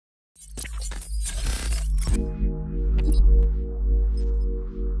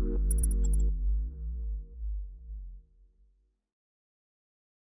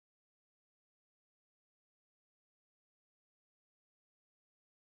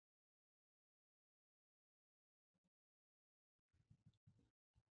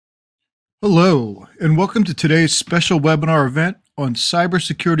Hello, and welcome to today's special webinar event on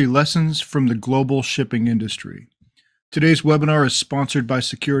cybersecurity lessons from the global shipping industry. Today's webinar is sponsored by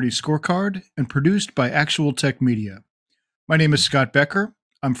SecurityScorecard and produced by Actual Tech Media. My name is Scott Becker.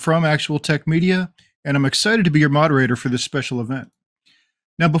 I'm from Actual Tech Media, and I'm excited to be your moderator for this special event.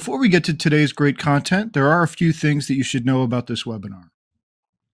 Now, before we get to today's great content, there are a few things that you should know about this webinar.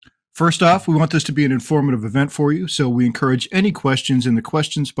 First off, we want this to be an informative event for you, so we encourage any questions in the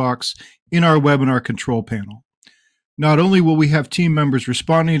questions box in our webinar control panel. Not only will we have team members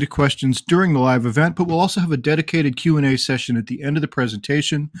responding to questions during the live event, but we'll also have a dedicated Q&A session at the end of the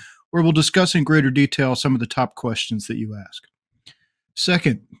presentation where we'll discuss in greater detail some of the top questions that you ask.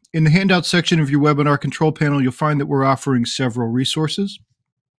 Second, in the handout section of your webinar control panel, you'll find that we're offering several resources.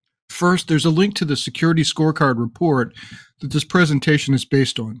 First, there's a link to the Security Scorecard report that this presentation is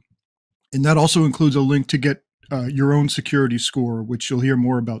based on. And that also includes a link to get your own security score, which you'll hear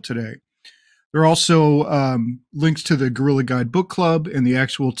more about today. There are also links to the Gorilla Guide Book Club and the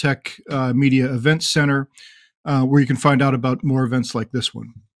Actual Tech Media Events Center, where you can find out about more events like this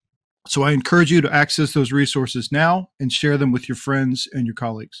one. So I encourage you to access those resources now and share them with your friends and your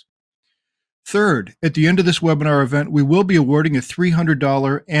colleagues. Third, at the end of this webinar event, we will be awarding a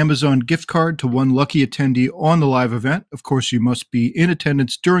 $300 Amazon gift card to one lucky attendee on the live event. Of course, you must be in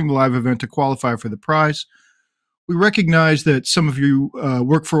attendance during the live event to qualify for the prize. We recognize that some of you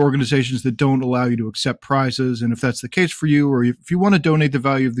work for organizations that don't allow you to accept prizes, and if that's the case for you, or if you want to donate the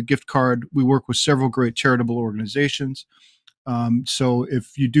value of the gift card, we work with several great charitable organizations. So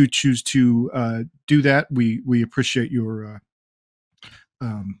if you do choose to do that, we appreciate your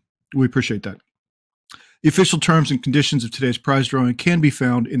we appreciate that. The official terms and conditions of today's prize drawing can be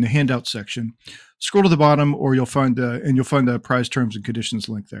found in the handout section. Scroll to the bottom, or you'll find the prize terms and conditions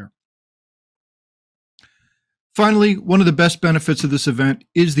link there. Finally, one of the best benefits of this event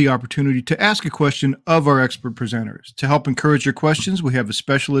is the opportunity to ask a question of our expert presenters. To help encourage your questions, we have a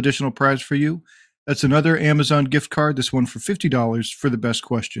special additional prize for you. That's another Amazon gift card, this one for $50 for the best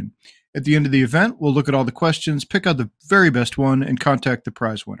question. At the end of the event, we'll look at all the questions, pick out the very best one, and contact the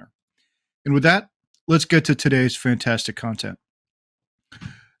prize winner. And with that, let's get to today's fantastic content.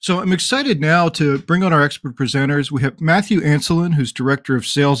 So I'm excited now to bring on our expert presenters. We have Matthew Anselin, who's Director of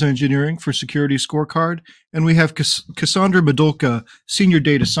Sales Engineering for SecurityScorecard, and we have Cassandra Madulka, Senior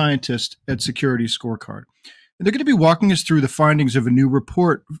Data Scientist at SecurityScorecard. And they're going to be walking us through the findings of a new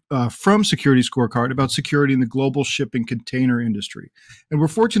report from SecurityScorecard about security in the global shipping container industry. And we're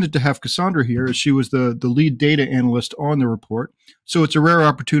fortunate to have Cassandra here, as she was the lead data analyst on the report. So it's a rare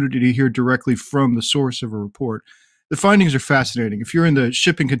opportunity to hear directly from the source of a report. The findings are fascinating. If you're in the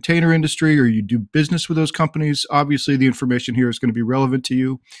shipping container industry or you do business with those companies, obviously the information here is going to be relevant to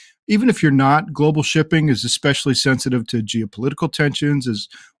you. Even if you're not, global shipping is especially sensitive to geopolitical tensions, as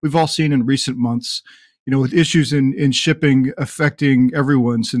we've all seen in recent months. You know, with issues in shipping affecting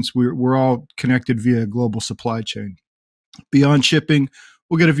everyone, since we're all connected via a global supply chain. Beyond shipping,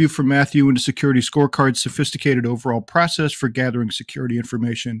 we'll get a view from Matthew into SecurityScorecard's sophisticated overall process for gathering security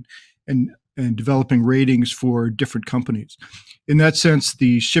information and developing ratings for different companies. In that sense,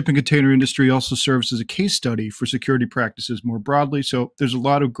 the shipping container industry also serves as a case study for security practices more broadly. So there's a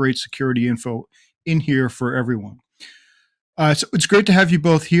lot of great security info in here for everyone. So it's great to have you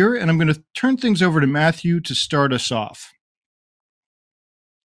both here, and I'm going to turn things over to Matthew to start us off.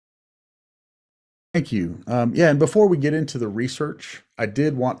 Thank you. And before we get into the research, I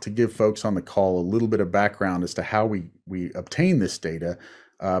did want to give folks on the call a little bit of background as to how we obtain this data.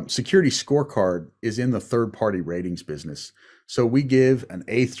 Security Scorecard is in the third-party ratings business. So we give an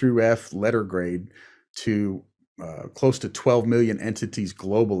A through F letter grade to close to 12 million entities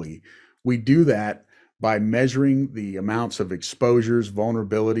globally. We do that by measuring the amounts of exposures,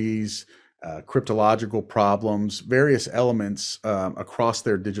 vulnerabilities, cryptological problems, various elements across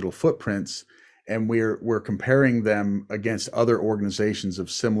their digital footprints, and we're comparing them against other organizations of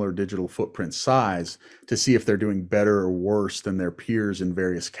similar digital footprint size to see if they're doing better or worse than their peers in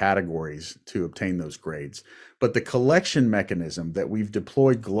various categories to obtain those grades. But the collection mechanism that we've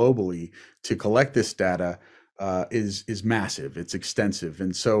deployed globally to collect this data is massive. It's extensive.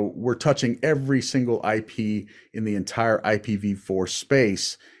 And so we're touching every single IP in the entire IPv4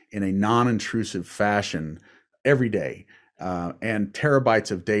 space in a non-intrusive fashion every day. And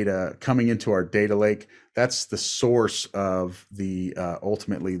terabytes of data coming into our data lake. That's the source of the,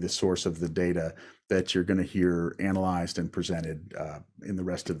 ultimately the source of the data that you're going to hear analyzed and presented in the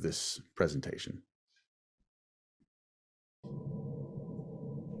rest of this presentation.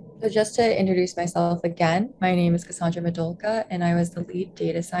 So just to introduce myself again, my name is Cassandra Madulka, and I was the lead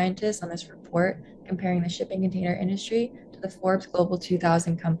data scientist on this report comparing the shipping container industry to the Forbes Global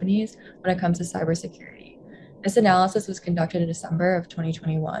 2000 companies when it comes to cybersecurity. This analysis was conducted in December of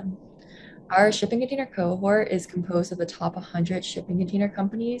 2021. Our shipping container cohort is composed of the top 100 shipping container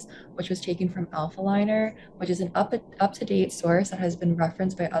companies, which was taken from Alphaliner, which is an up-to-date source that has been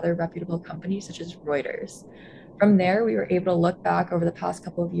referenced by other reputable companies such as Reuters. From there, we were able to look back over the past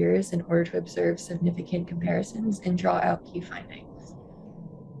couple of years in order to observe significant comparisons and draw out key findings.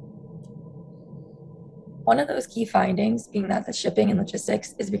 One of those key findings being that the shipping and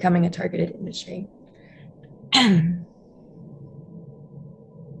logistics is becoming a targeted industry.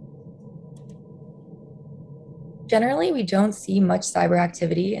 Generally, we don't see much cyber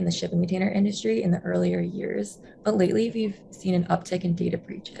activity in the shipping container industry in the earlier years, but lately we've seen an uptick in data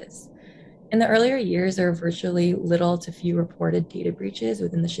breaches. In the earlier years, there were virtually little to few reported data breaches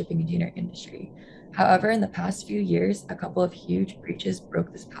within the shipping container industry. However, in the past few years, a couple of huge breaches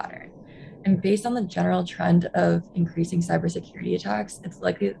broke this pattern. And based on the general trend of increasing cybersecurity attacks, it's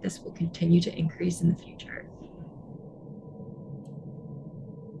likely that this will continue to increase in the future.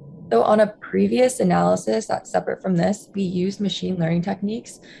 So on a previous analysis that's separate from this, we used machine learning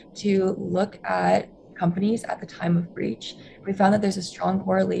techniques to look at companies at the time of breach. We found that there's a strong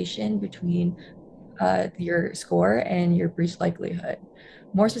correlation between your score and your breach likelihood.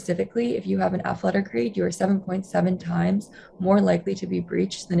 More specifically, if you have an F letter grade, you are 7.7 times more likely to be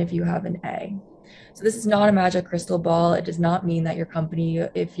breached than if you have an A. So this is not a magic crystal ball. It does not mean that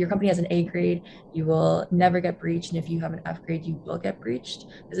if your company has an A grade, you will never get breached. And if you have an F grade, you will get breached.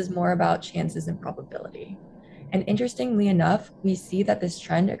 This is more about chances and probability. And interestingly enough, we see that this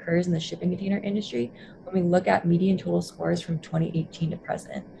trend occurs in the shipping container industry when we look at median total scores from 2018 to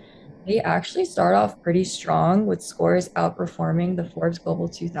present. They actually start off pretty strong with scores outperforming the Forbes Global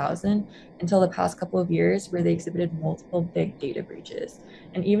 2000 until the past couple of years where they exhibited multiple big data breaches.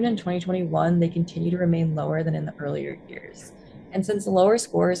 And even in 2021, they continue to remain lower than in the earlier years. And since lower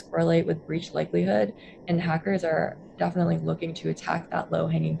scores correlate with breach likelihood and hackers are definitely looking to attack that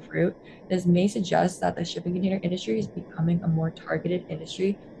low-hanging fruit, this may suggest that the shipping container industry is becoming a more targeted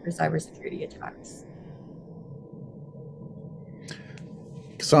industry for cybersecurity attacks.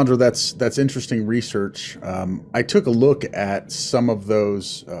 Cassandra, that's interesting research. I took a look at some of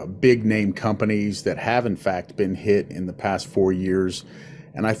those big name companies that have in fact been hit in the past 4 years,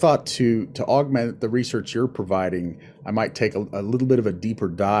 and I thought to augment the research you're providing, I might take a little bit of a deeper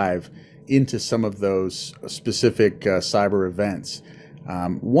dive into some of those specific cyber events.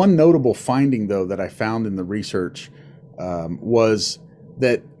 One notable finding, though, that I found in the research was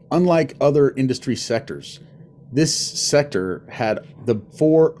that unlike other industry sectors, this sector had the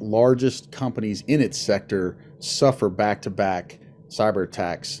 4 largest companies in its sector suffer back-to-back cyber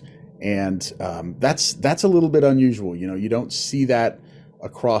attacks, and that's a little bit unusual. You know, you don't see that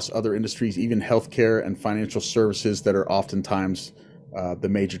across other industries, even healthcare and financial services that are oftentimes the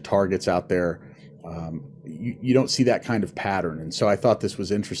major targets out there. You don't see that kind of pattern, and so I thought this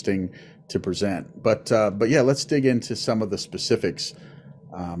was interesting to present. But yeah, let's dig into some of the specifics.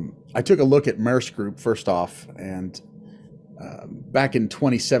 I took a look at Maersk Group first off, and back in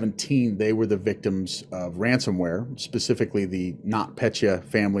 2017, they were the victims of ransomware, specifically the NotPetya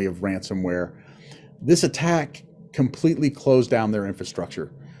family of ransomware. This attack completely closed down their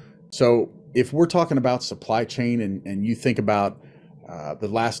infrastructure. So if we're talking about supply chain and you think about the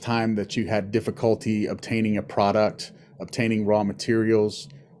last time that you had difficulty obtaining a product, obtaining raw materials,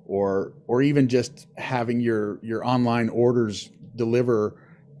 or even just having your online orders deliver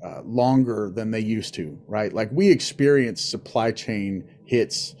longer than they used to, right? Like we experience supply chain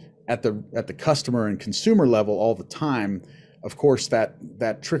hits at the customer and consumer level all the time. Of course,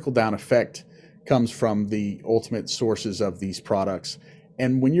 that trickle down effect comes from the ultimate sources of these products.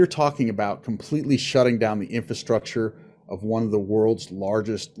 And when you're talking about completely shutting down the infrastructure of one of the world's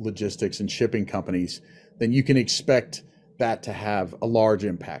largest logistics and shipping companies, then you can expect that to have a large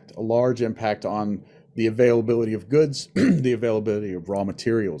impact on the availability of goods, the availability of raw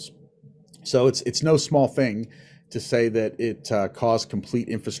materials. So it's no small thing to say that it caused complete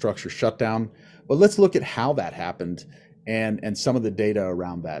infrastructure shutdown. But let's look at how that happened and some of the data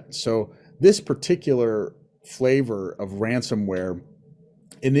around that. So this particular flavor of ransomware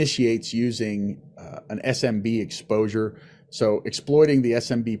initiates using an SMB exposure. So exploiting the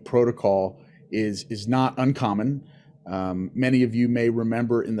SMB protocol is not uncommon. Many of you may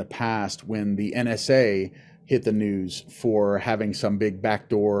remember in the past when the NSA hit the news for having some big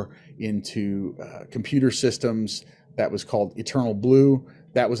backdoor into computer systems that was called Eternal Blue.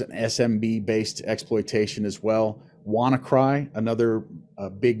 That was an SMB-based exploitation as well. WannaCry, another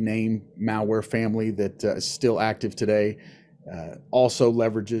big name malware family that is still active today, also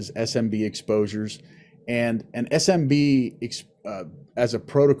leverages SMB exposures. And an SMB as a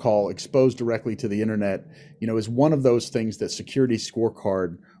protocol exposed directly to the internet, is one of those things that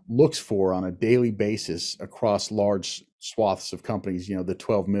SecurityScorecard looks for on a daily basis across large swaths of companies, the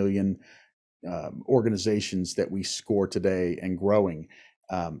 12 million organizations that we score today and growing.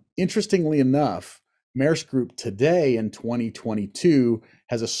 Interestingly enough, Maersk Group today in 2022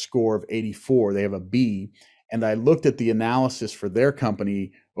 has a score of 84. They have a B. And I looked at the analysis for their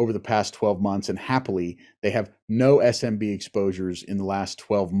company over the past 12 months, and happily, they have no SMB exposures in the last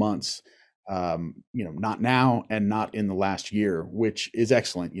 12 months. Not now and not in the last year, which is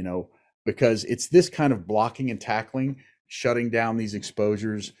excellent, because it's this kind of blocking and tackling, shutting down these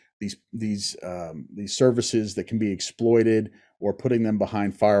exposures, these services that can be exploited, or putting them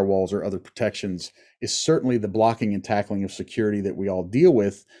behind firewalls or other protections, is certainly the blocking and tackling of security that we all deal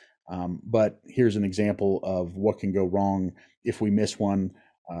with. But here's an example of what can go wrong if we miss one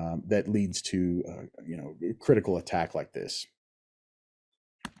that leads to a critical attack like this.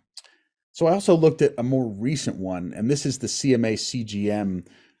 So I also looked at a more recent one, and this is the CMA CGM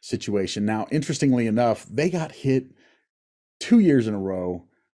situation. Now, interestingly enough, they got hit 2 years in a row,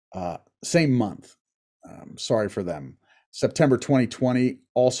 same month. Sorry for them. September 2020,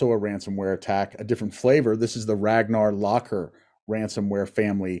 also a ransomware attack, a different flavor. This is the Ragnar Locker ransomware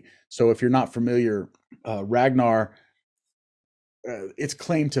family. So if you're not familiar, Ragnar, its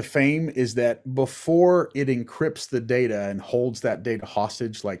claim to fame is that before it encrypts the data and holds that data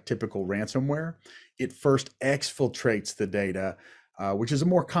hostage like typical ransomware, it first exfiltrates the data, which is a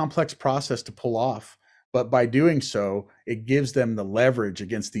more complex process to pull off. But by doing so, it gives them the leverage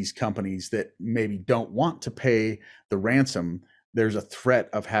against these companies that maybe don't want to pay the ransom. There's a threat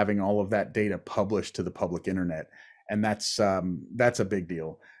of having all of that data published to the public internet. And that's a big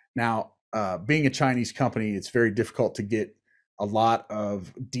deal. Now, being a Chinese company, it's very difficult to get a lot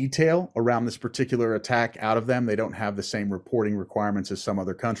of detail around this particular attack out of them. They don't have the same reporting requirements as some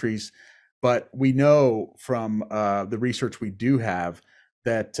other countries. But we know from the research we do have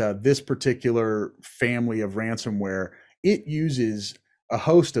that this particular family of ransomware, it uses a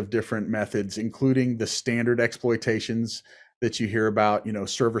host of different methods, including the standard exploitations that you hear about,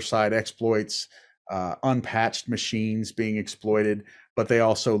 server-side exploits, unpatched machines being exploited, but they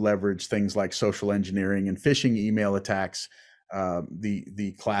also leverage things like social engineering and phishing email attacks,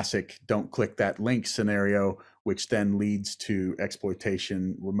 the classic "don't click that link" scenario, which then leads to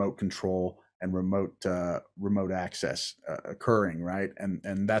exploitation, remote control, and remote access occurring, right?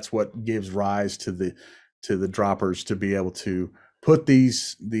 And that's what gives rise to the droppers to be able to put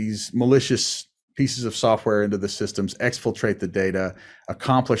these malicious pieces of software into the systems, exfiltrate the data,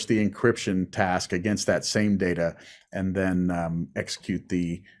 accomplish the encryption task against that same data, and then execute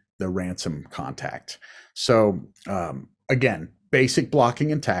the ransom contact. So again, basic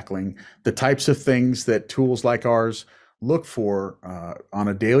blocking and tackling, the types of things that tools like ours look for on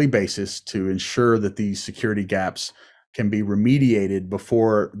a daily basis to ensure that these security gaps can be remediated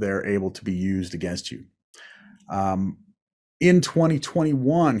before they're able to be used against you. In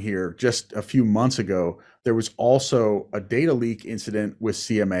 2021 here, just a few months ago, there was also a data leak incident with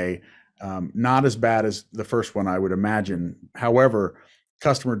CMA, not as bad as the first one, I would imagine. However,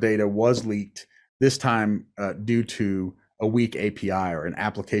 customer data was leaked, this time due to a weak API, or an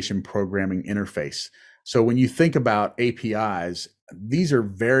application programming interface. So when you think about APIs, these are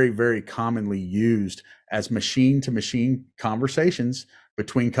very, very commonly used as machine-to-machine conversations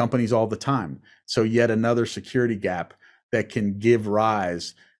between companies all the time. So yet another security gap that can give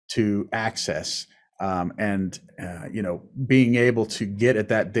rise to access and being able to get at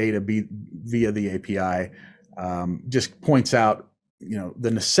that data via the API just points out the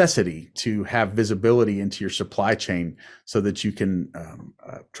necessity to have visibility into your supply chain so that you can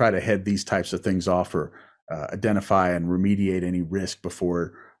try to head these types of things off, or identify and remediate any risk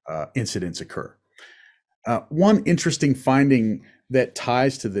before incidents occur. One interesting finding that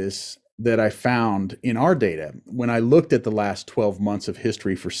ties to this that I found in our data, when I looked at the last 12 months of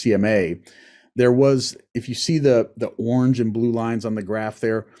history for CMA, there was, if you see the orange and blue lines on the graph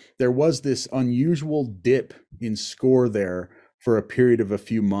there was this unusual dip in score there for a period of a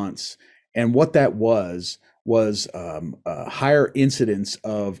few months. And what that was a higher incidence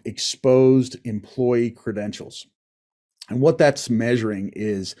of exposed employee credentials. And what that's measuring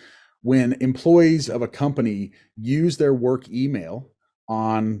is when employees of a company use their work email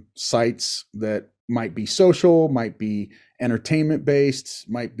on sites that might be social, might be entertainment based,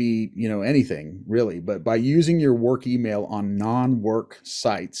 might be, anything really. But by using your work email on non-work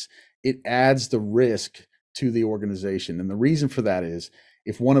sites, it adds the risk to the organization. And the reason for that is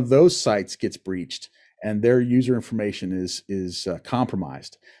if one of those sites gets breached and their user information is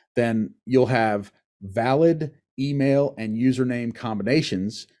compromised, then you'll have valid email and username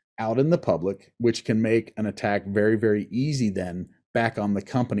combinations out in the public, which can make an attack very, very easy then back on the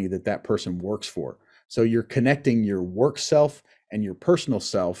company that that person works for. So you're connecting your work self and your personal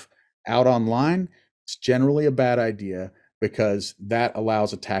self out online. It's generally a bad idea because that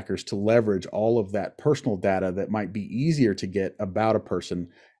allows attackers to leverage all of that personal data that might be easier to get about a person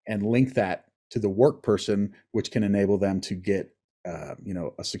and link that to the work person, which can enable them to get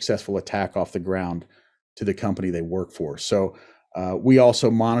a successful attack off the ground to the company they work for. So we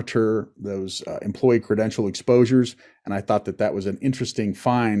also monitor those employee credential exposures, and I thought that that was an interesting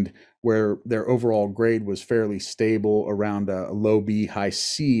find where their overall grade was fairly stable around a low B, high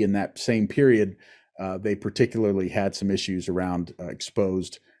C in that same period. They particularly had some issues around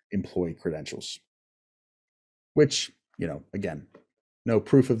exposed employee credentials, which, again, no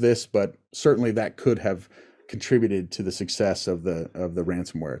proof of this, but certainly that could have contributed to the success of the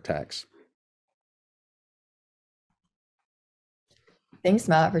ransomware attacks. Thanks,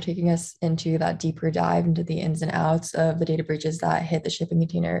 Matt, for taking us into that deeper dive into the ins and outs of the data breaches that hit the shipping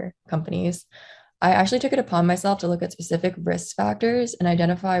container companies. I actually took it upon myself to look at specific risk factors and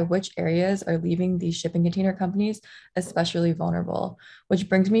identify which areas are leaving these shipping container companies especially vulnerable, which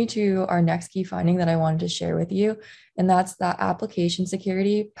brings me to our next key finding that I wanted to share with you. And that's that application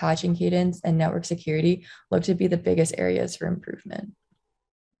security, patching cadence, and network security look to be the biggest areas for improvement.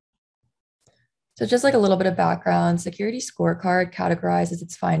 So just like a little bit of background, SecurityScorecard categorizes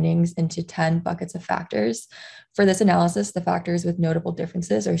its findings into 10 buckets of factors. For this analysis, the factors with notable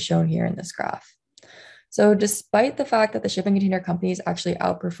differences are shown here in this graph. So despite the fact that the shipping container companies actually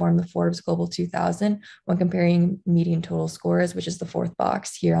outperform the Forbes Global 2000 when comparing median total scores, which is the fourth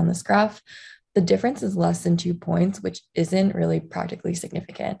box here on this graph, the difference is less than 2 points, which isn't really practically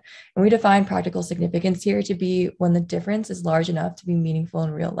significant. And we define practical significance here to be when the difference is large enough to be meaningful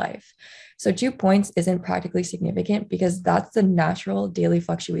in real life. So 2 points isn't practically significant because that's the natural daily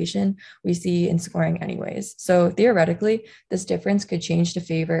fluctuation we see in scoring anyways. So theoretically, this difference could change to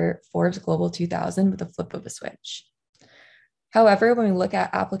favor Forbes Global 2000 with a flip of a switch. However, when we look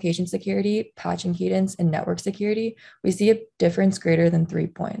at application security, patching cadence, and network security, we see a difference greater than 3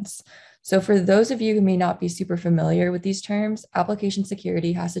 points. So for those of you who may not be super familiar with these terms, application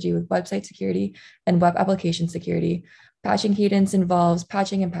security has to do with website security and web application security. Patching cadence involves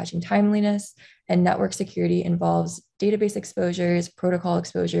patching and patching timeliness, and network security involves database exposures, protocol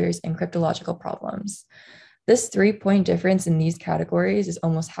exposures, and cryptological problems. This 3-point difference in these categories is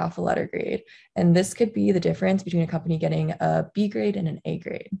almost half a letter grade, and this could be the difference between a company getting a B grade and an A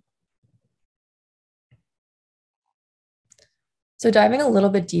grade. So diving a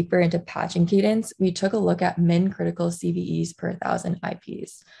little bit deeper into patching cadence, we took a look at min critical CVEs per 1,000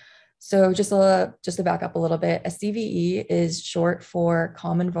 IPs. So just to back up a little bit, a CVE is short for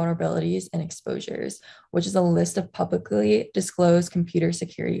common vulnerabilities and exposures, which is a list of publicly disclosed computer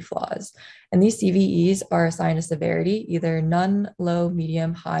security flaws. And these CVEs are assigned a severity, either none, low,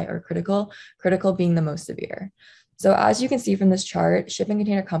 medium, high, or critical, critical being the most severe. So as you can see from this chart, shipping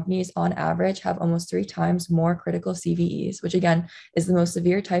container companies on average have almost 3 times more critical CVEs, which again is the most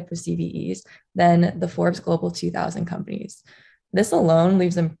severe type of CVEs than the Forbes Global 2000 companies. This alone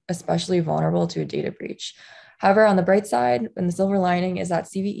leaves them especially vulnerable to a data breach. However, on the bright side, and the silver lining is that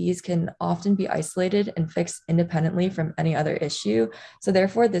CVEs can often be isolated and fixed independently from any other issue. So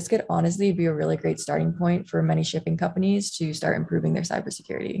therefore, this could honestly be a really great starting point for many shipping companies to start improving their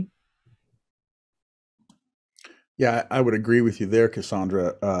cybersecurity. Yeah, I would agree with you there,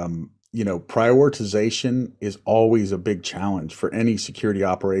 Cassandra. Prioritization is always a big challenge for any security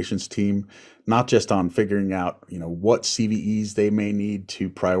operations team, not just on figuring out, what CVEs they may need to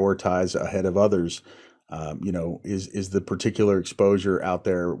prioritize ahead of others. Is the particular exposure out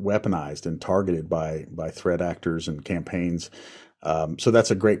there weaponized and targeted by threat actors and campaigns? So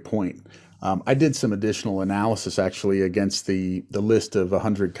that's a great point. I did some additional analysis actually against the list of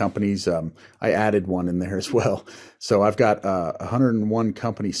 100 companies. I added one in there as well. So I've got a 101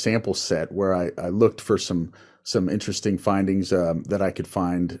 company sample set where I looked for some interesting findings that I could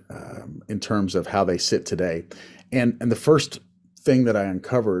find in terms of how they sit today. And the first thing that I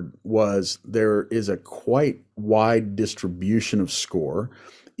uncovered was there is a quite wide distribution of score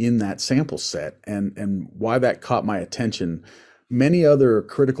in that sample set. And why that caught my attention, many other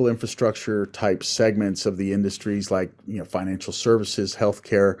critical infrastructure type segments of the industries like financial services,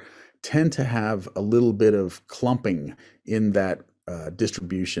 healthcare, tend to have a little bit of clumping in that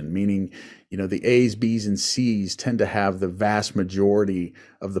distribution, meaning the A's, B's, and C's tend to have the vast majority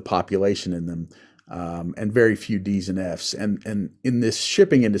of the population in them. and very few Ds and Fs. And in this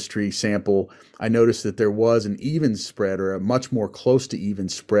shipping industry sample, I noticed that there was an even spread, or a much more close to even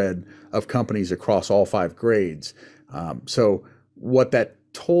spread, of companies across all 5 grades. So what that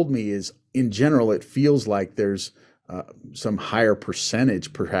told me is, in general, it feels like there's some higher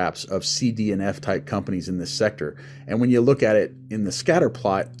percentage, perhaps, of C, D, and F type companies in this sector. And when you look at it in the scatter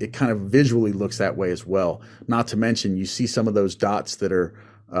plot, it kind of visually looks that way as well. Not to mention, you see some of those dots that are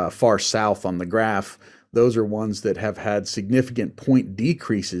far south on the graph. Those are ones that have had significant point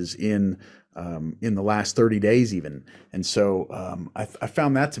decreases in the last 30 days even. And so I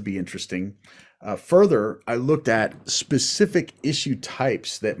found that to be interesting. Further, I looked at specific issue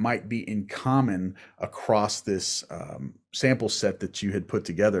types that might be in common across this sample set that you had put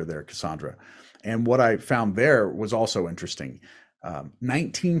together there, Cassandra. And what I found there was also interesting.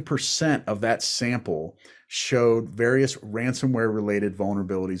 19% of that sample showed various ransomware related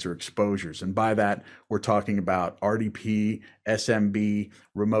vulnerabilities or exposures. And by that, we're talking about RDP, SMB,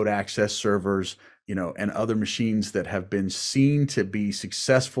 remote access servers, and other machines that have been seen to be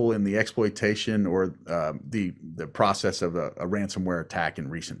successful in the exploitation or the process of a ransomware attack in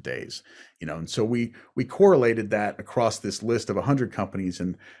recent days. And so we correlated that across this list of 100 companies,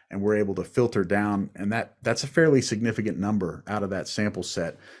 and we're able to filter down, and that's a fairly significant number out of that sample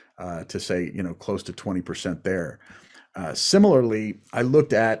set, to say close to 20% there. Similarly, I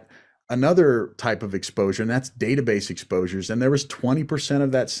looked at another type of exposure, and that's database exposures, and there was 20%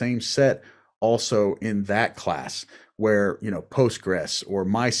 of that same set also in that class, where Postgres or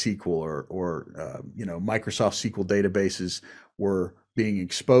MySQL or Microsoft SQL databases were being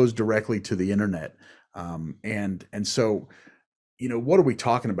exposed directly to the internet. And so what are we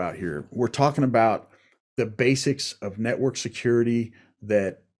talking about here? We're talking about the basics of network security,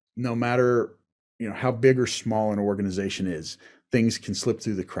 that no matter how big or small an organization is, things can slip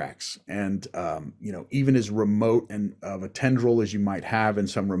through the cracks. And even as remote and of a tendril as you might have in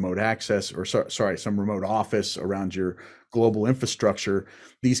some remote access, or some remote office around your global infrastructure,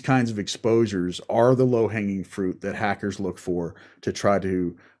 these kinds of exposures are the low-hanging fruit that hackers look for to try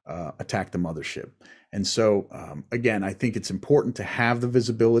to attack the mothership. And so again, I think it's important to have the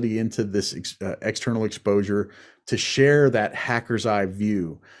visibility into this external exposure, to share that hacker's eye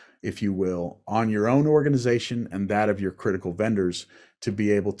view, if you will, on your own organization and that of your critical vendors, to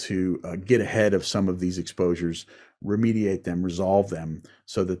be able to get ahead of some of these exposures, remediate them, resolve them,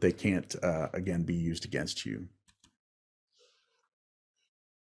 so that they can't, again, be used against you.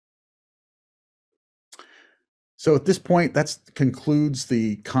 So at this point, that concludes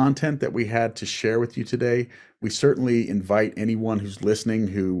the content that we had to share with you today. We certainly invite anyone who's listening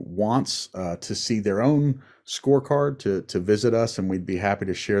who wants to see their own scorecard to visit us, and we'd be happy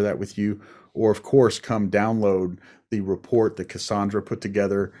to share that with you. Or, of course, come download the report that Cassandra put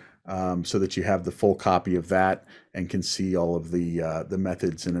together, so that you have the full copy of that and can see all of the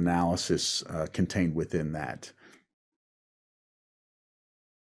methods and analysis contained within that.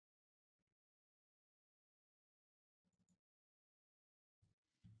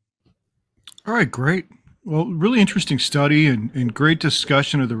 All right, great. Well, really interesting study and great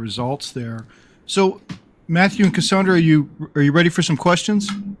discussion of the results there. So, Matthew and Cassandra, are you ready for some questions?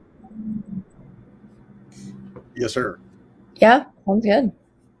 Yes, sir. Yeah, sounds good.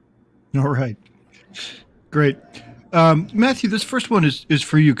 All right, great. Matthew, this first one is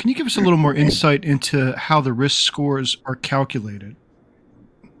for you. Can you give us a little more insight into how the risk scores are calculated?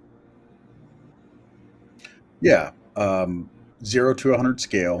 Yeah, 0 to 100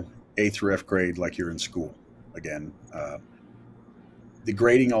 scale, A through F grade, like you're in school. Again, the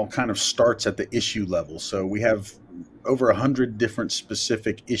grading all kind of starts at the issue level. So we have over 100 different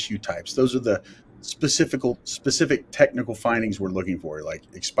specific issue types. Those are the specific technical findings we're looking for, like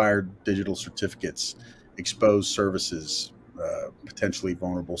expired digital certificates, exposed services, potentially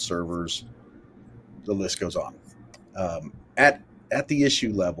vulnerable servers. The list goes on. At the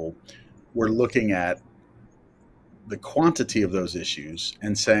issue level, we're looking at the quantity of those issues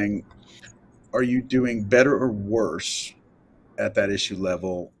and saying, are you doing better or worse at that issue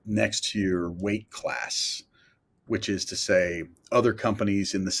level next to your weight class, which is to say other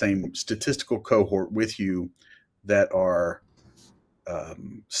companies in the same statistical cohort with you that are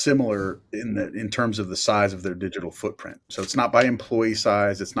similar in terms of the size of their digital footprint. So it's not by employee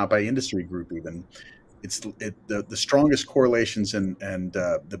size, it's not by industry group even. It's the strongest correlations and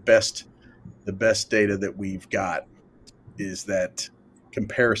the best data that we've got is that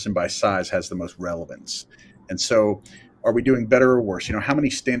comparison by size has the most relevance. And so, are we doing better or worse? How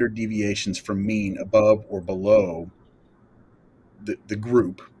many standard deviations from mean above or below the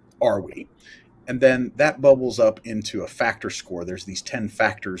group are we? And then that bubbles up into a factor score. There's these 10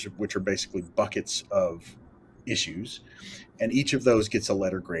 factors, which are basically buckets of issues. And each of those gets a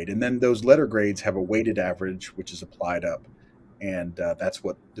letter grade. And then those letter grades have a weighted average, which is applied up. And that's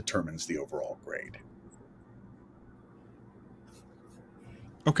what determines the overall grade.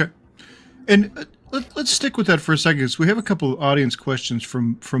 Okay. And let's stick with that for a second, because we have a couple of audience questions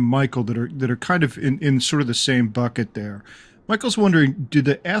from Michael that are kind of in sort of the same bucket there. Michael's wondering, do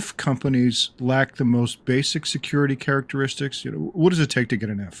the F companies lack the most basic security characteristics? What does it take to get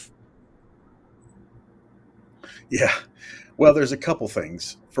an F? Yeah. Well, there's a couple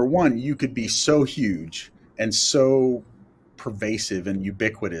things. For one, you could be so huge and so pervasive and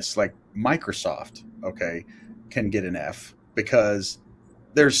ubiquitous, like Microsoft, okay, can get an F because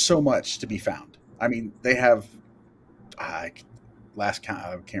there's so much to be found. I mean, they have, last count,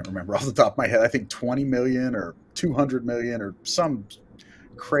 I can't remember off the top of my head, I think 20 million or 200 million or some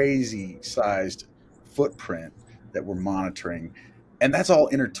crazy sized footprint that we're monitoring. And that's all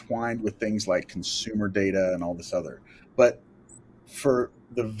intertwined with things like consumer data and all this other. But for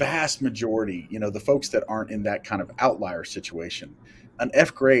the vast majority, the folks that aren't in that kind of outlier situation, an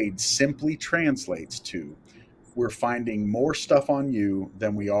F grade simply translates to we're finding more stuff on you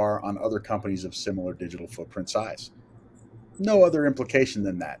than we are on other companies of similar digital footprint size. No other implication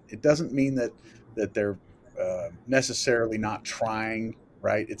than that. It doesn't mean that they're necessarily not trying,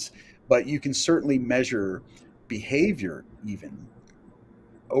 right? But you can certainly measure behavior even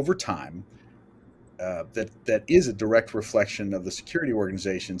over time that is a direct reflection of the security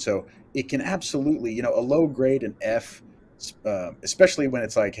organization. So it can absolutely, a low grade, an F, especially when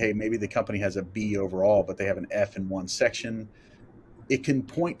it's like, hey, maybe the company has a B overall, but they have an F in one section. It can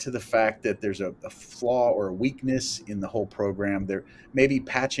point to the fact that there's a flaw or a weakness in the whole program. There maybe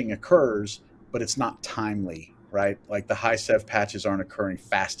patching occurs, but it's not timely, right? Like the high sev patches aren't occurring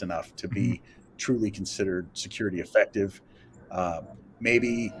fast enough to be truly considered security effective.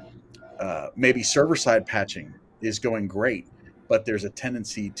 Maybe server-side patching is going great, but there's a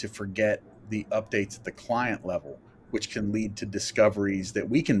tendency to forget the updates at the client level, which can lead to discoveries that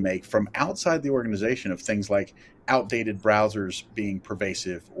we can make from outside the organization of things like outdated browsers being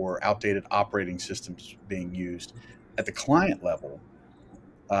pervasive or outdated operating systems being used at the client level.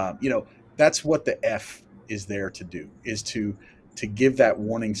 That's what the F is there to do, is to give that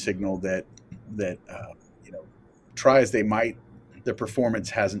warning signal that try as they might, the performance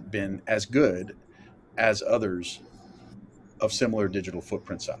hasn't been as good as others of similar digital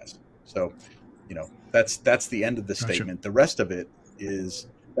footprint size. So, that's the end of the statement. The rest of it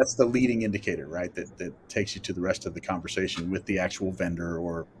that's the leading indicator, right? That takes you to the rest of the conversation with the actual vendor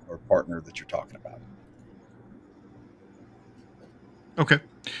or partner that you're talking about. Okay.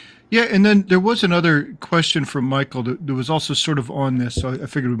 Yeah, and then there was another question from Michael that was also sort of on this, so I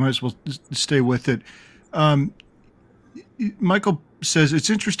figured we might as well stay with it. Michael says, it's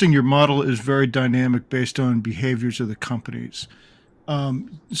interesting your model is very dynamic based on behaviors of the companies.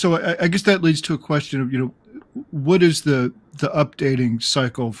 So I guess that leads to a question of, what is the updating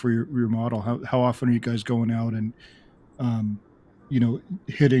cycle for your model? How often are you guys going out and,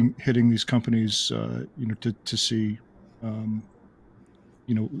 hitting these companies, to see,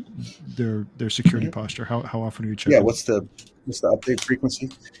 their security posture? How often are you checking? Yeah, what's the update frequency?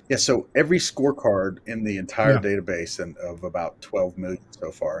 Yeah, so every scorecard in the entire database and of about 12 million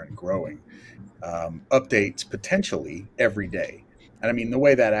so far and growing updates potentially every day. And I mean, the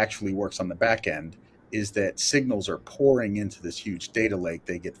way that actually works on the back end is that signals are pouring into this huge data lake.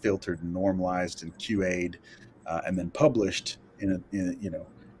 They get filtered and normalized and QA'd and then published and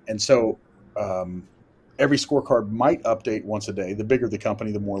so every scorecard might update once a day. The bigger the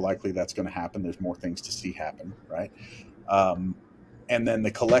company, the more likely that's going to happen. There's more things to see happen, right? And then the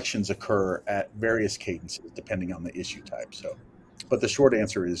collections occur at various cadences depending on the issue type. So, but the short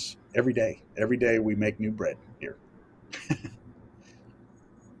answer is every day. Every day we make new bread here.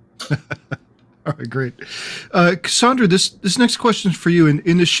 All right, great. Cassandra, this next question is for you.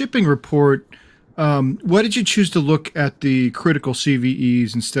 In the shipping report, why did you choose to look at the critical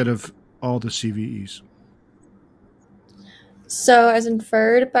CVEs instead of all the CVEs? So, as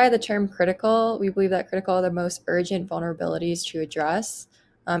inferred by the term critical, we believe that critical are the most urgent vulnerabilities to address.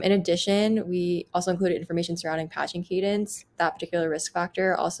 In addition, we also included information surrounding patching cadence. That particular risk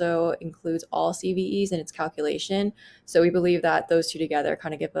factor also includes all CVEs in its calculation. So we believe that those two together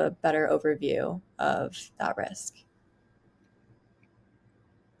kind of give a better overview of that risk.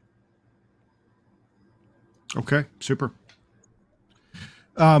 Okay, super.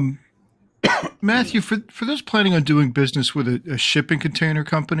 Matthew, for those planning on doing business with a shipping container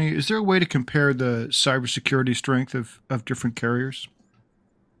company, is there a way to compare the cybersecurity strength of different carriers?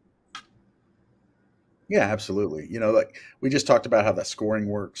 Yeah, absolutely. Like we just talked about how that scoring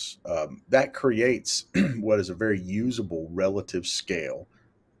works. That creates what is a very usable relative scale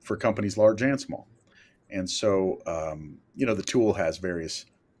for companies large and small. And so, the tool has various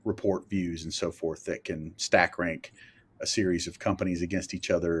report views and so forth that can stack rank a series of companies against each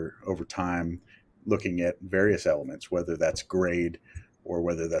other over time, looking at various elements, whether that's grade or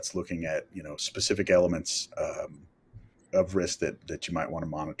whether that's looking at specific elements of risk that you might want to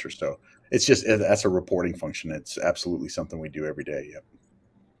monitor. So it's just that's a reporting function. It's absolutely something we do every day. Yep.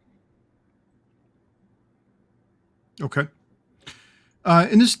 Okay.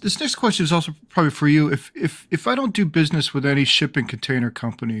 And this next question is also probably for you. If I don't do business with any shipping container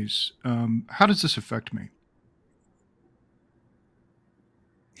companies, how does this affect me?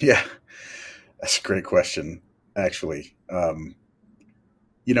 Yeah, that's a great question. Actually,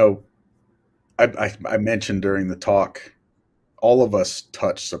 you know, I mentioned during the talk, all of us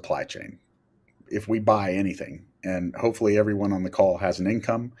touch supply chain if we buy anything, and hopefully everyone on the call has an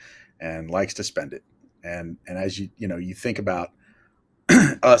income and likes to spend it. And as you think about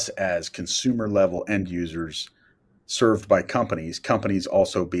us as consumer level end users served by companies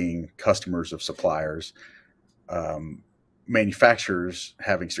also being customers of suppliers, um, manufacturers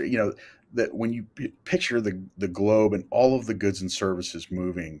having, that when you picture the globe and all of the goods and services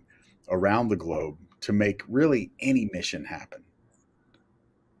moving around the globe to make really any mission happen,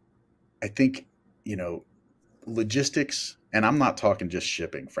 I think, you know, logistics, and I'm not talking just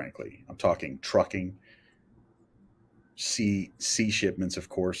shipping, frankly. I'm talking trucking, sea shipments, of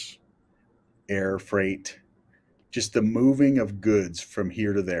course, air freight, just the moving of goods from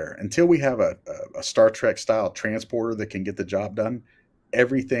here to there. Until we have a Star Trek style transporter that can get the job done,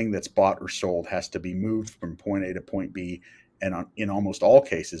 everything that's bought or sold has to be moved from point A to point B, and in almost all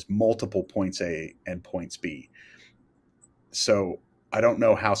cases, multiple points A and points B. So I don't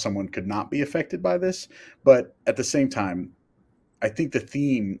know how someone could not be affected by this, but at the same time, I think the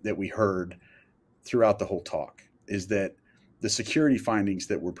theme that we heard throughout the whole talk is that the security findings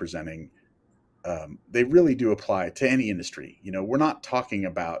that we're presenting, they really do apply to any industry. We're not talking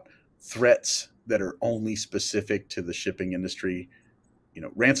about threats that are only specific to the shipping industry.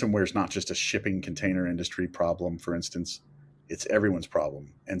 Ransomware is not just a shipping container industry problem, for instance. It's everyone's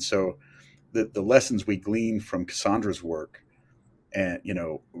problem. And so the lessons we glean from Cassandra's work, and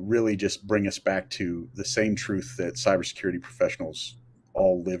really just bring us back to the same truth that cybersecurity professionals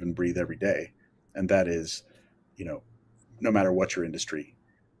all live and breathe every day, and that is, you know, no matter what your industry,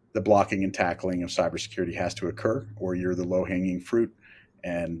 the blocking and tackling of cybersecurity has to occur, or you're the low hanging fruit,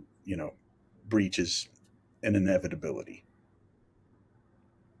 and breach is an inevitability.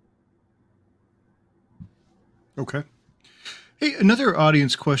 Okay. Hey, another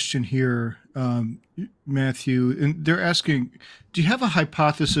audience question here, Matthew, and they're asking, do you have a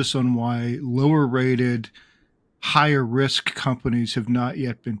hypothesis on why lower rated, higher risk companies have not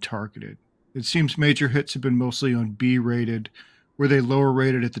yet been targeted? It seems major hits have been mostly on B rated. Were they lower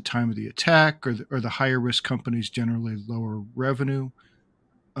rated at the time of the attack, or the higher risk companies generally lower revenue?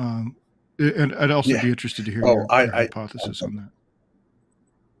 Um, and I'd also Yeah. be interested to hear Oh, your hypothesis on that.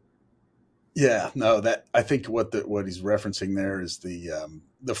 yeah. No, that I think what he's referencing there is the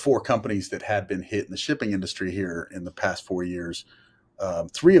four companies that had been hit in the shipping industry here in the past 4 years.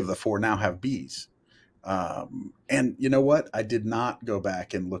 Three of the four now have Bs. And you know what? I did not go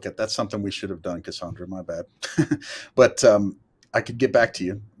back and look at that's something we should have done, Cassandra. My bad. But I could get back to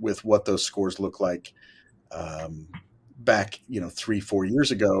you with what those scores look like um, back, 3, 4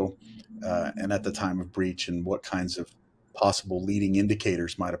 years ago, and at the time of breach, and what kinds of possible leading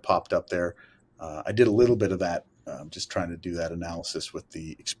indicators might have popped up there. I did a little bit of that, just trying to do that analysis with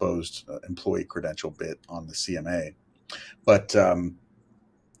the exposed employee credential bit on the CMA. But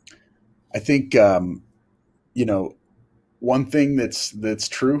I think you know one thing that's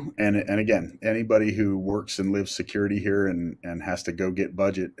true, and again, anybody who works and lives security here and has to go get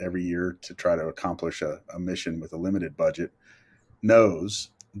budget every year to try to accomplish a mission with a limited budget knows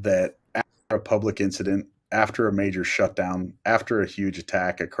that after a public incident, after a major shutdown, after a huge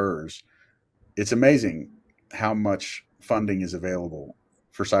attack occurs, it's amazing how much funding is available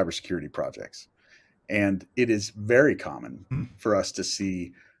for cybersecurity projects. And it is very common Hmm. for us to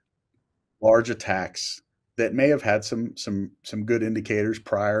see large attacks that may have had some good indicators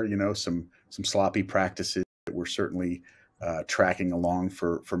prior, some sloppy practices that were certainly tracking along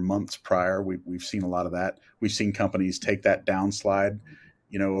for months prior. We've seen a lot of that. We've seen companies take that downslide,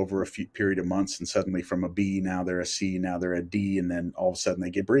 over a few period of months, and suddenly from a B, now they're a C, now they're a D, and then all of a sudden they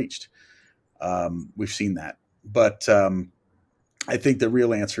get breached. We've seen that, but I think the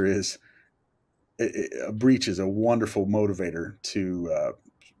real answer is a breach is a wonderful motivator to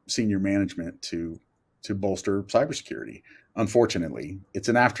senior management to to bolster cybersecurity. Unfortunately, it's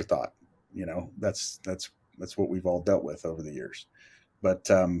an afterthought. That's what we've all dealt with over the years. But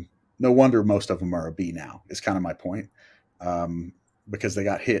no wonder most of them are a B now. Is kind of my point, because they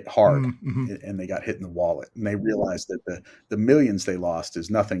got hit hard Mm-hmm. and they got hit in the wallet, and they realized that the millions they lost is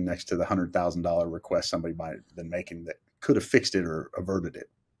nothing next to the $100,000 request somebody might have been making that could have fixed it or averted it.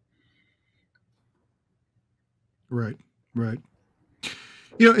 Right, right.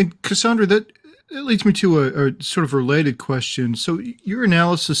 And Cassandra, that leads me to a sort of related question. So, your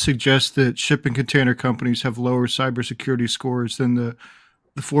analysis suggests that shipping container companies have lower cybersecurity scores than the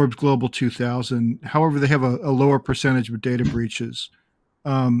Forbes Global 2000. However, they have a lower percentage of data breaches.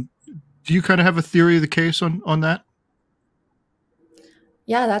 Do you kind of have a theory of the case on that?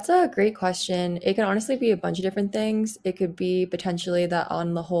 Yeah, that's a great question. It can honestly be a bunch of different things. It could be potentially that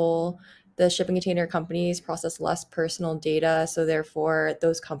on the whole, the shipping container companies process less personal data, so therefore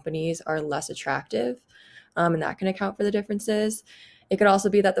those companies are less attractive, and that can account for the differences. It could also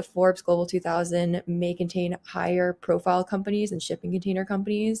be that the Forbes Global 2000 may contain higher profile companies and shipping container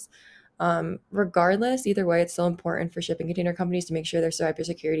companies. Regardless, either way, it's still important for shipping container companies to make sure their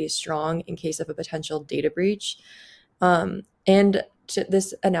cybersecurity is strong in case of a potential data breach. And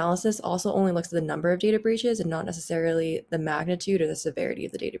this analysis also only looks at the number of data breaches and not necessarily the magnitude or the severity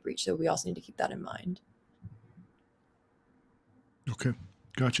of the data breach. So we also need to keep that in mind. Okay,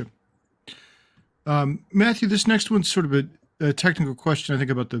 gotcha. Matthew, this next one's sort of a technical question, I think,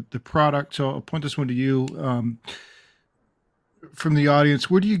 about the product. So I'll point this one to you. From the audience,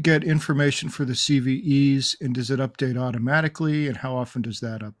 where do you get information for the CVEs, and does it update automatically, and how often does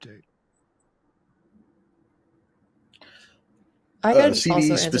that update? I could also CVE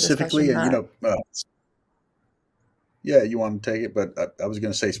answer this specifically, question, and Matt. yeah, you want to take it, but I was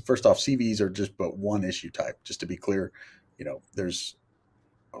going to say, first off, CVEs are just but one issue type. Just to be clear, there's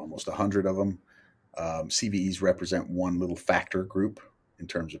almost 100 of them. CVEs represent one little factor group in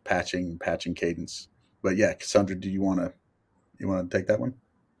terms of patching cadence. But yeah, Cassandra, do you want to take that one?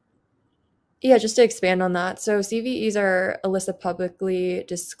 Yeah, just to expand on that. So CVEs are a list of publicly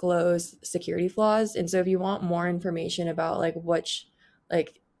disclosed security flaws. And so if you want more information about like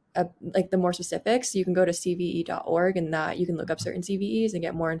like the more specifics, you can go to cve.org and that you can look up certain CVEs and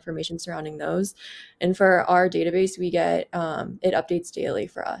get more information surrounding those. And for our database, we get it updates daily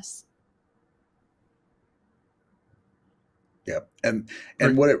for us. Yeah, and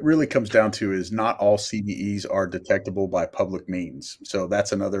Right. what it really comes down to is not all CVEs are detectable by public means. So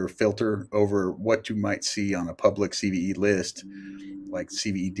that's another filter over what you might see on a public CVE list, like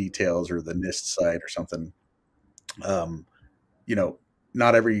CVE details or the NIST site or something. Um, you know,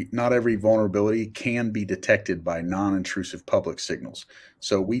 not every vulnerability can be detected by non-intrusive public signals.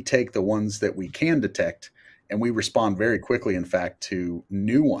 So we take the ones that we can detect and we respond very quickly, in fact, to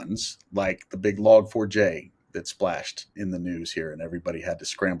new ones like the big Log4j that splashed in the news here and everybody had to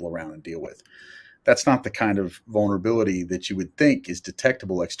scramble around and deal with. That's not the kind of vulnerability that you would think is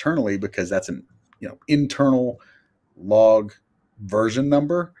detectable externally, because that's an internal log version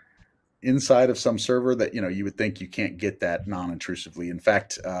number inside of some server that you would think you can't get that non-intrusively. In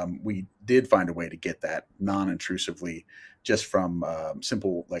fact, we did find a way to get that non-intrusively just from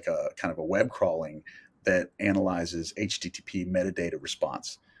simple, like a kind of a web crawling that analyzes HTTP metadata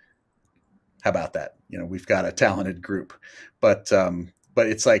response. How about that? We've got a talented group, but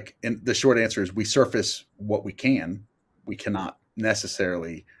it's like, the short answer is we surface what we can. We cannot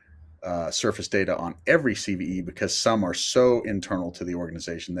necessarily surface data on every CVE because some are so internal to the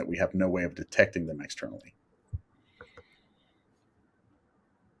organization that we have no way of detecting them externally.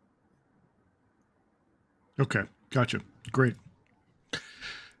 Okay, gotcha. Great.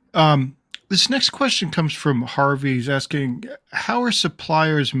 This next question comes from Harvey. He's asking, how are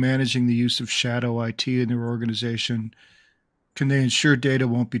suppliers managing the use of shadow IT in their organization? Can they ensure data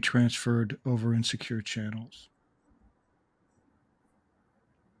won't be transferred over insecure channels?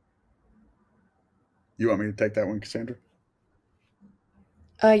 You want me to take that one, Cassandra?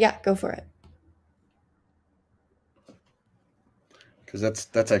 Yeah, go for it. Because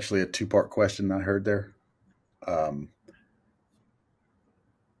that's actually a two-part question I heard there.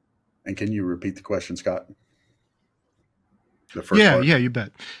 And can you repeat the question, Scott? The first part? Yeah, you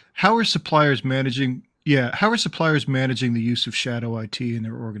bet. How are suppliers managing? Yeah, how are suppliers managing the use of shadow IT in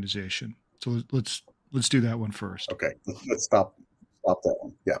their organization? So let's do that one first. Okay, let's stop that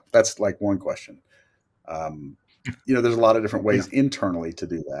one. Yeah, that's like one question. There's a lot of different Yeah. ways internally to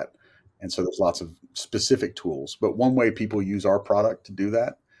do that, and so there's lots of specific tools. But one way people use our product to do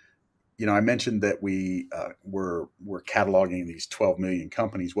that, I mentioned that we're cataloging these 12 million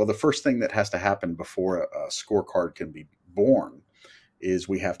companies. Well, the first thing that has to happen before a scorecard can be born is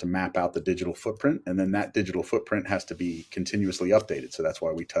we have to map out the digital footprint, and then that digital footprint has to be continuously updated. So that's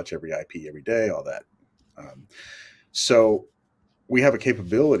why we touch every IP every day, all that. So we have a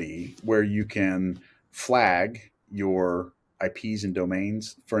capability where you can flag your IPs and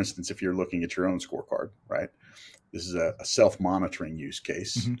domains. For instance, if you're looking at your own scorecard, right? This is a self-monitoring use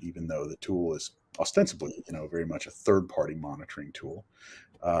case, even though the tool is ostensibly, very much a third-party monitoring tool.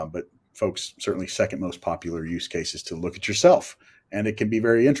 But folks, certainly second most popular use case is to look at yourself. And it can be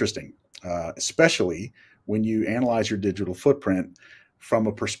very interesting, especially when you analyze your digital footprint from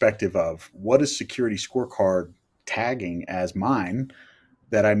a perspective of what is SecurityScorecard tagging as mine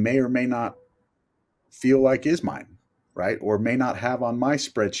that I may or may not feel like is mine, right? Or may not have on my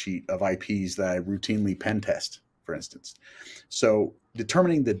spreadsheet of IPs that I routinely pen test, for instance. So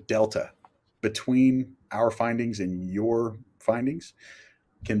determining the delta between our findings and your findings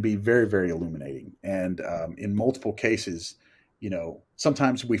can be very, very illuminating. And in multiple cases,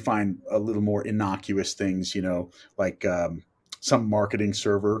 sometimes we find a little more innocuous things, like some marketing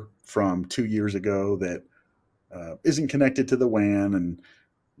server from 2 years ago that isn't connected to the WAN, and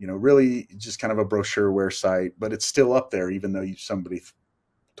really just kind of a brochureware site, but it's still up there, even though somebody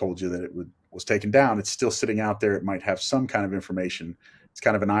told you that it was taken down. It's still sitting out there. It might have some kind of information. It's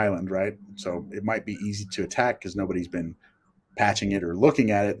kind of an island, right? So it might be easy to attack because nobody's been patching it or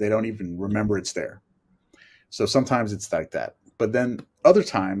looking at it. They don't even remember it's there. So sometimes it's like that. But then other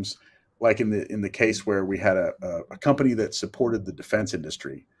times, like in the case where we had a company that supported the defense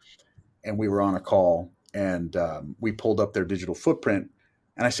industry, and we were on a call, and we pulled up their digital footprint,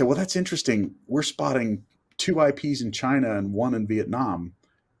 and I said, well, that's interesting. We're spotting 2 IPs in China and 1 in Vietnam.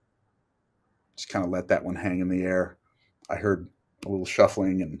 Just kind of let that one hang in the air. I heard a little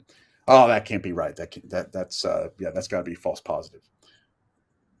shuffling, and that can't be right. That's got to be false positive.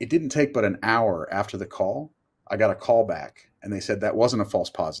 It didn't take but an hour after the call. I got a call back, and they said that wasn't a false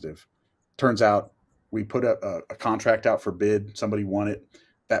positive. Turns out we put a contract out for bid. Somebody won it.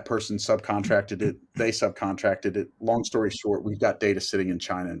 That person subcontracted it. They subcontracted it. Long story short, we've got data sitting in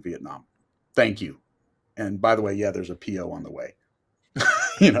China and Vietnam. Thank you. And by the way, there's a PO on the way.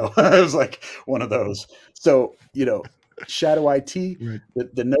 It was like one of those. So, shadow IT, right.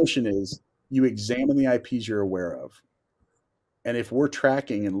 The notion is you examine the IPs you're aware of. And if we're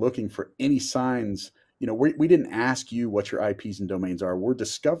tracking and looking for any signs, we didn't ask you what your IPs and domains are. We're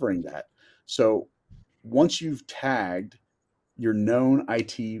discovering that. So once you've tagged your known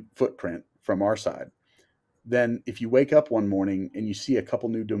IT footprint from our side, then if you wake up one morning and you see a couple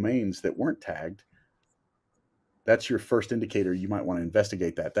new domains that weren't tagged, that's your first indicator. You might want to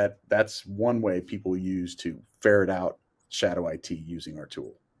investigate that. That's one way people use to ferret out shadow IT using our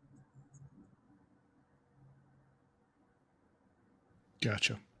tool.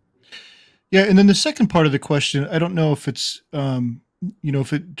 Gotcha. Yeah, and then the second part of the question, I don't know if it's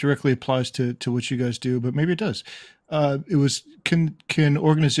if it directly applies to what you guys do, but maybe it does. It was, can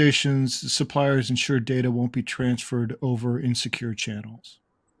organizations, suppliers ensure data won't be transferred over insecure channels?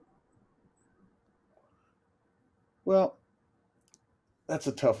 Well, that's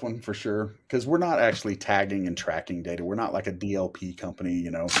a tough one for sure, because we're not actually tagging and tracking data. We're not like a DLP company,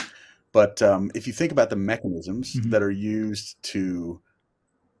 But if you think about the mechanisms that are used to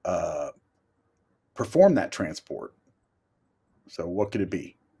perform that transport, so what could it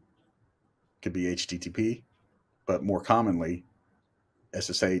be? It could be HTTP, but more commonly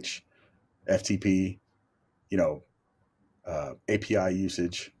SSH, FTP, API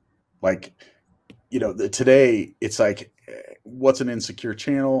usage. Like, today it's like, what's an insecure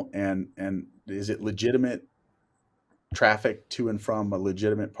channel, and is it legitimate traffic to and from a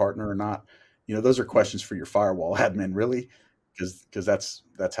legitimate partner or not? Those are questions for your firewall admin, really, because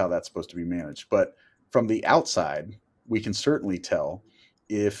that's how that's supposed to be managed. But from the outside, we can certainly tell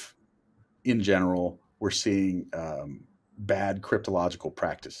if, in general, we're seeing bad cryptological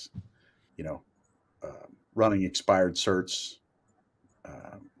practice. Running expired certs,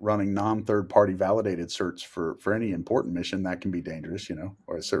 running non-third-party validated certs for any important mission, that can be dangerous.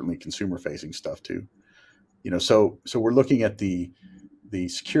 Or certainly consumer-facing stuff too. So we're looking at the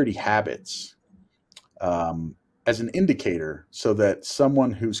security habits as an indicator, so that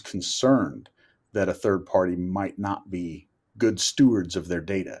someone who's concerned that a third party might not be good stewards of their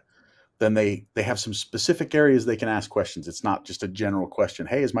data, then they have some specific areas they can ask questions. It's not just a general question.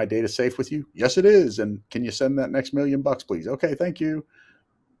 Hey, is my data safe with you? Yes, it is. And can you send that next $1 million, please? Okay, thank you.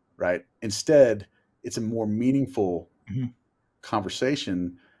 Right. Instead, it's a more meaningful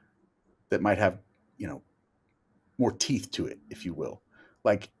conversation that might have, more teeth to it, if you will.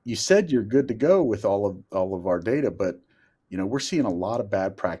 Like you said, you're good to go with all of our data, but we're seeing a lot of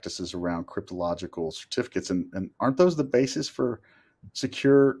bad practices around cryptological certificates, and aren't those the basis for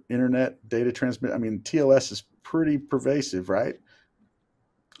secure internet data transmit. I mean, TLS is pretty pervasive, right?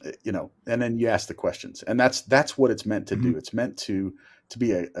 And then you ask the questions, and that's what it's meant to Mm-hmm. do. It's meant to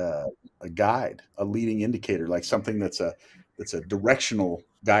be a guide, a leading indicator, like something that's a directional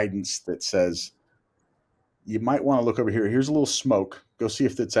guidance that says you might want to look over here. Here's a little smoke. Go see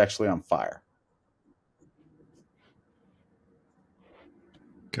if it's actually on fire.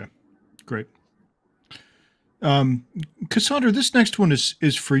 Okay, great. Cassandra, this next one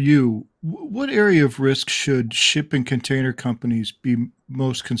is for you. What area of risk should shipping container companies be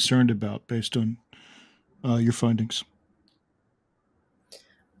most concerned about based on your findings?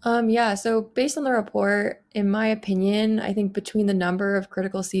 Yeah, so based on the report, in my opinion, I think between the number of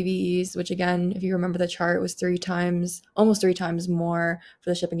critical CVEs, which again, if you remember the chart, was almost three times more for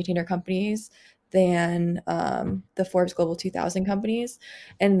the shipping container companies than the Forbes Global 2000 companies.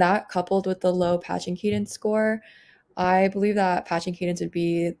 And that coupled with the low patching cadence score, I believe that patching cadence would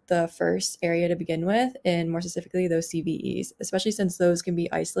be the first area to begin with, and more specifically, those CVEs, especially since those can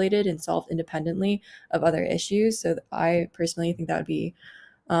be isolated and solved independently of other issues. So I personally think that would be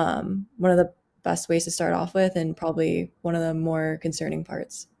one of the best ways to start off with, and probably one of the more concerning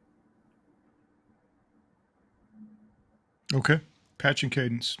parts. Okay, patch and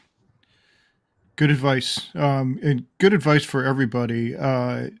cadence. Good advice, and good advice for everybody.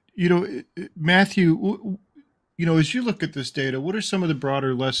 Matthew, as you look at this data, what are some of the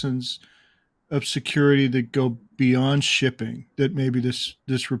broader lessons of security that go beyond shipping that maybe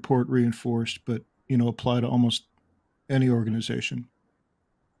this report reinforced, but apply to almost any organization?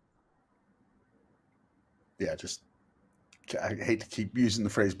 Yeah, just I hate to keep using the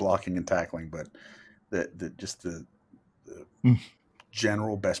phrase blocking and tackling, but the Mm.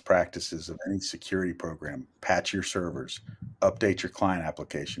 general best practices of any security program: patch your servers, update your client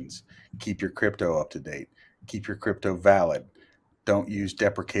applications, keep your crypto up to date, keep your crypto valid. Don't use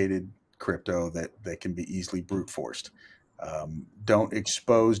deprecated crypto that can be easily brute forced. Don't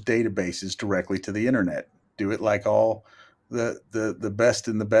expose databases directly to the internet. Do it like all the best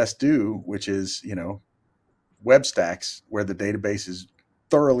and the best do, which is web stacks where the database is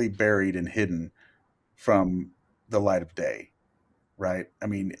thoroughly buried and hidden from the light of day, right? I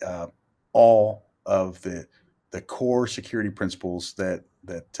mean, all of the core security principles that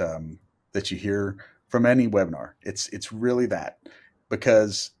you hear from any webinar. It's really that,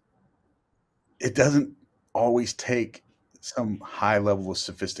 because it doesn't always take some high level of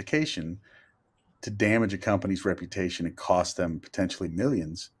sophistication to damage a company's reputation and cost them potentially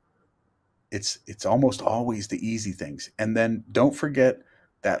millions. It's almost always the easy things. And then don't forget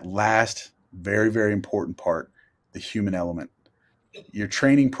that last very, very important part, the human element. Your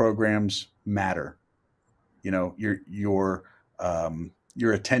training programs matter. Your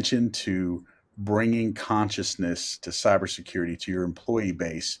attention to bringing consciousness to cybersecurity to your employee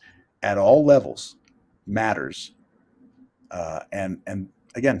base at all levels matters. And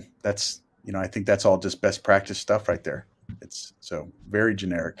again, I think that's all just best practice stuff right there. It's so very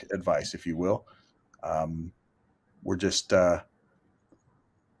generic advice, if you will. We're just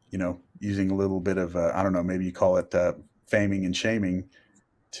using a little bit of I don't know, maybe you call it faming and shaming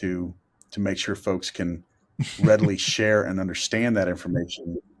to make sure folks can readily share and understand that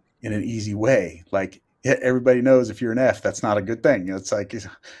information in an easy way. Like, everybody knows if you're an F, that's not a good thing. It's like,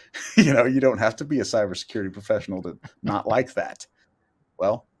 you don't have to be a cybersecurity professional to not like that.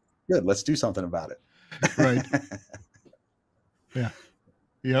 Well, good. Let's do something about it. Right. Yeah.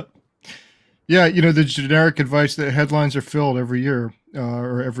 Yep. Yeah. The generic advice that headlines are filled every year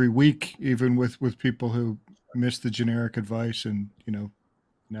or every week, even with people who miss the generic advice, and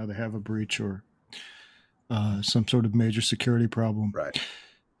now they have a breach or some sort of major security problem. Right.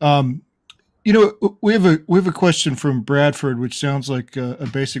 We have a question from Bradford, which sounds like a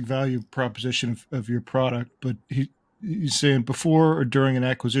basic value proposition of your product, but he's saying, before or during an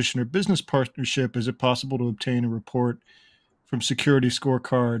acquisition or business partnership, is it possible to obtain a report from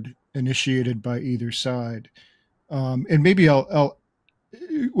SecurityScorecard initiated by either side? And maybe let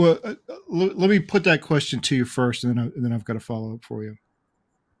me put that question to you first, and then I've got a follow up for you.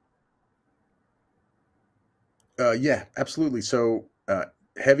 Yeah, absolutely. So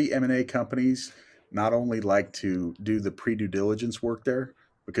heavy M&A companies not only like to do the pre-due diligence work there,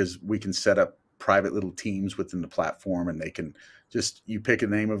 because we can set up private little teams within the platform, and they can you pick a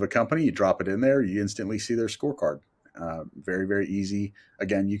name of a company, you drop it in there, you instantly see their scorecard. Very, very easy.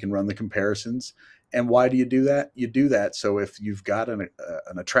 Again, you can run the comparisons. And why do you do that? You do that so if you've got an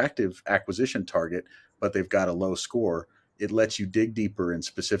attractive acquisition target, but they've got a low score, it lets you dig deeper in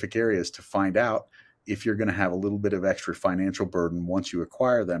specific areas to find out if you're going to have a little bit of extra financial burden once you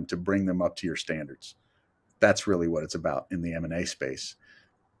acquire them to bring them up to your standards. That's really what it's about in the M&A space.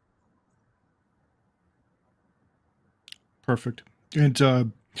 Perfect. And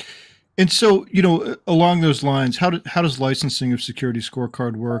so, along those lines, how does licensing of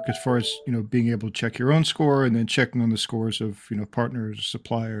SecurityScorecard work as far as, being able to check your own score and then checking on the scores of, partners,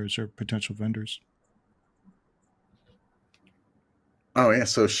 suppliers, or potential vendors? Oh yeah,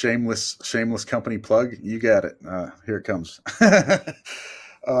 so shameless company plug. You got it. Here it comes.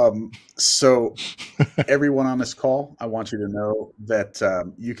 So everyone on this call, I want you to know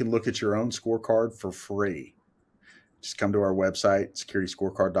that you can look at your own scorecard for free. Just come to our website,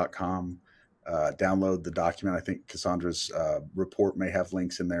 securityscorecard.com, download the document. I think Cassandra's report may have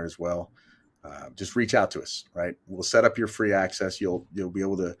links in there as well. Just reach out to us, right? We'll set up your free access. You'll be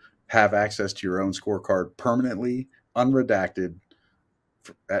able to have access to your own scorecard permanently, unredacted,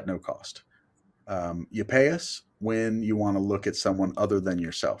 at no cost. You pay us when you want to look at someone other than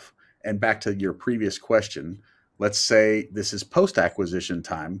yourself. And back to your previous question, let's say this is post-acquisition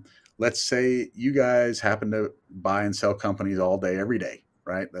time. Let's say you guys happen to buy and sell companies all day, every day,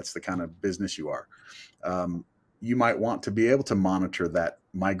 right? That's the kind of business you are. You might want to be able to monitor that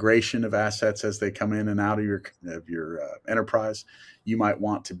migration of assets as they come in and out of your enterprise. You might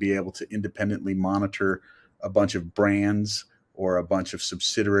want to be able to independently monitor a bunch of brands or a bunch of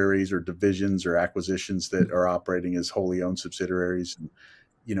subsidiaries or divisions or acquisitions that are operating as wholly owned subsidiaries,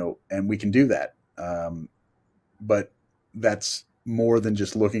 and we can do that. But that's more than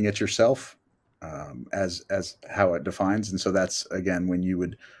just looking at yourself as how it defines. And so that's, again, when you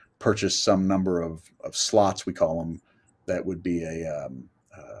would purchase some number of slots, we call them, that would be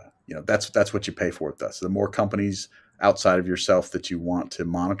that's what you pay for with us. The more companies outside of yourself that you want to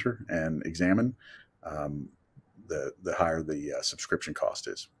monitor and examine, the higher the subscription cost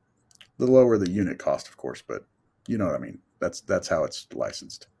is. The lower the unit cost, of course, but you know what I mean. That's how it's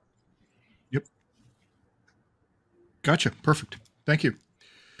licensed. Yep. Gotcha. Perfect. Thank you.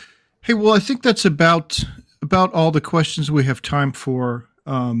 Hey, well, I think that's about all the questions we have time for.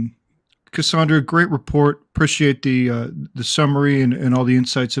 Cassandra, great report. Appreciate the summary and all the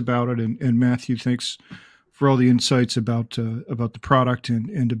insights about it. And Matthew, thanks for all the insights about the product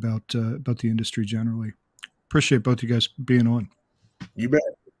and about the industry generally. Appreciate both you guys being on. You bet.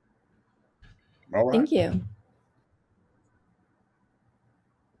 All right. Thank you.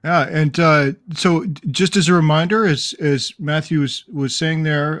 Yeah, and so just as a reminder, as Matthew was saying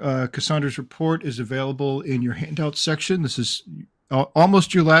there, Cassandra's report is available in your handout section. This is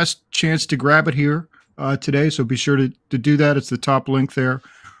almost your last chance to grab it here today, so be sure to do that. It's the top link there,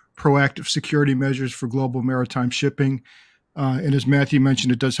 Proactive Security Measures for Global Maritime Shipping. And as Matthew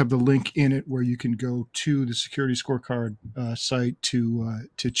mentioned, it does have the link in it where you can go to the Security Scorecard site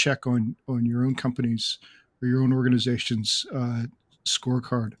to check on your own company's or your own organization's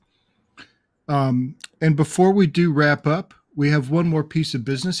scorecard. And before we do wrap up, we have one more piece of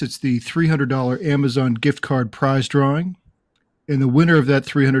business. It's the $300 Amazon gift card prize drawing. And the winner of that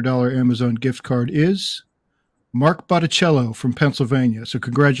 $300 Amazon gift card is Mark Botticello from Pennsylvania. So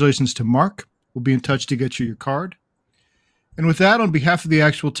congratulations to Mark. We'll be in touch to get you your card. And with that, on behalf of the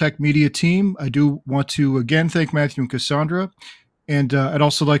Actual Tech Media team, I do want to again thank Matthew and Cassandra. And I'd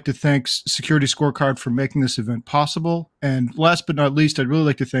also like to thank Security Scorecard for making this event possible. And last but not least, I'd really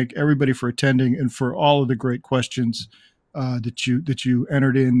like to thank everybody for attending and for all of the great questions that you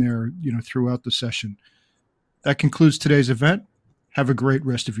entered in there, throughout the session. That concludes today's event. Have a great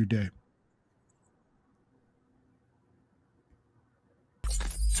rest of your day.